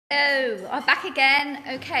Oh, I'm back again.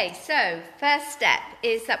 Okay, so first step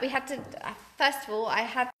is that we had to, first of all, I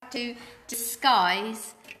had to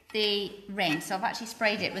disguise the ring. So I've actually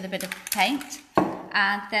sprayed it with a bit of paint,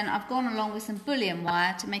 and then I've gone along with some bullion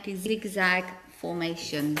wire to make a zigzag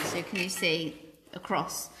formation. So can you see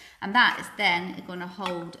across? And that is then going to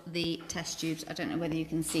hold the test tubes. I don't know whether you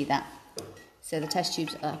can see that. So the test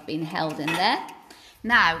tubes are being held in there.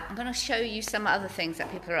 Now, I'm going to show you some other things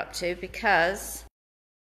that people are up to, because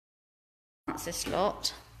this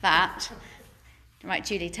lot, that. Right,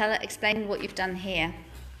 Julie, explain what you've done here.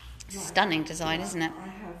 Right. Stunning design, isn't it? I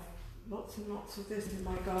have lots and lots of this in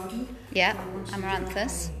my garden. Yeah, so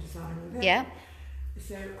amaranthus. Yeah.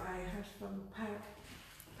 So I have some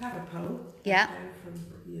pavapole from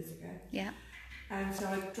years ago. Yeah. And so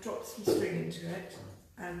I dropped some string into it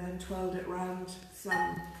and then twirled it around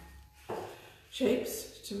some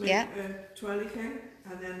shapes to make a twirly thing,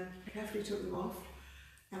 and then carefully took them off.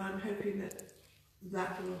 And I'm hoping that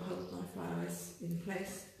that will hold my flowers in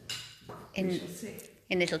place. We shall see.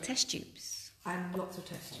 In little test tubes. And lots of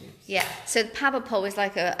test tubes. Yeah. So the pavapole is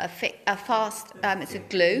like a fast. It's a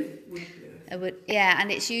glue. Wood glue. Yeah, and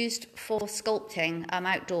it's used for sculpting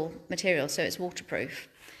outdoor materials, so it's waterproof.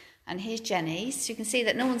 And here's Jenny's. So you can see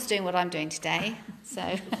that no one's doing what I'm doing today.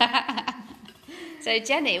 So, so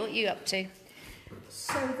Jenny, what are you up to?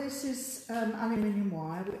 So this is aluminium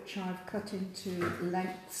wire, which I've cut into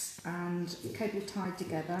lengths and cable tied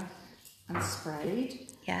together and sprayed.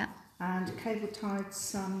 Yeah. And cable tied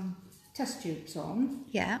some test tubes on.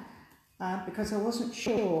 Yeah. Because I wasn't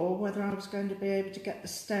sure whether I was going to be able to get the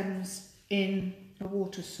stems in a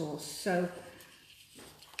water source. So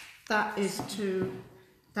that is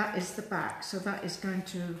the back. So that is going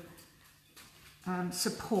to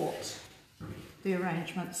support the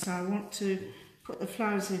arrangement. So I want to put the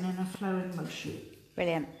flowers in a flowing motion.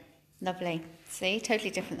 Brilliant. Lovely. See, totally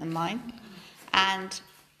different than mine. And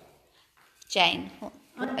Jane, what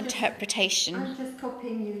interpretation? I'm just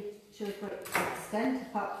copying you to a great extent,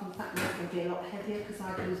 apart from the fact that it's going to be a lot heavier because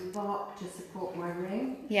I've used bark to support my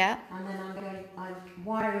ring. Yeah. And then I'm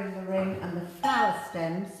wiring the ring, and the flower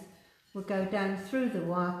stems will go down through the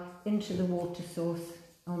wire into the water source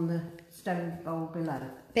on the stone bowl below.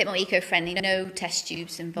 A bit more eco-friendly, no test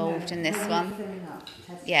tubes involved in this one.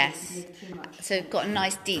 Yes. So we've got a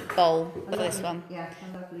nice deep bowl for this one. Yeah,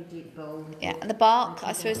 a lovely deep bowl. Yeah, and the bark,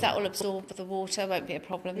 I suppose that will absorb the water, won't be a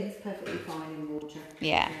problem. It's perfectly fine in water.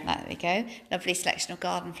 Yeah, there we go. Lovely selection of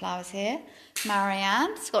garden flowers here.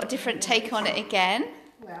 Marianne's got a different take on it again.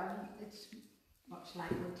 Well, it's much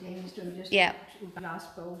like what Jane's doing, just two glass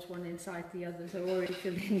bowls, one inside the other, so already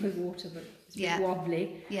filled in with water, but it's a bit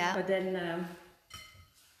wobbly. Yeah. But then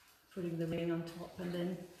putting the ring on top, and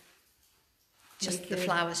then just the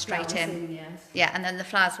flowers straight in. Yes. Yeah, and then the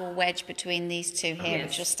flowers will wedge between these two here,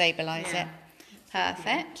 which will stabilise it.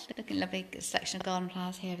 Perfect. Looking lovely selection of garden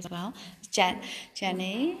flowers here as well.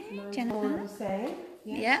 Jenny. Jennifer. Saying,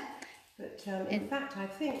 yes. Yeah. But in fact, I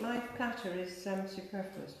think my platter is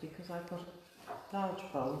superfluous because I've got a large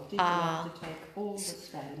bowl. Did you have to take all the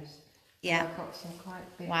stems? Yeah. So I've got some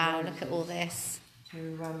quite big. Wow, look at all this.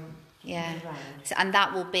 To so, and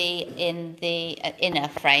that will be in the inner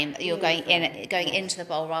frame. You're going into the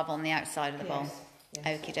bowl rather than the outside of the bowl.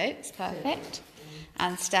 Yes. Okie dokes, perfect.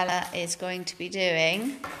 And Stella is going to be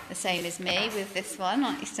doing the same as me with this one,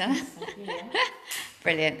 aren't you, Stella?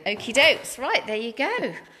 Brilliant. Okie dokes. Right, there you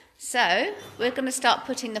go. So we're going to start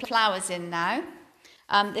putting the flowers in now.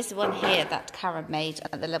 This is one here that Karen made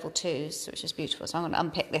at the level 2s, which is beautiful. So I'm going to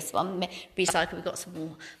unpick this one, recycle. We've got some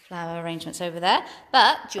more flower arrangements over there.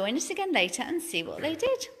 But join us again later and see what they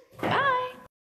did. Bye.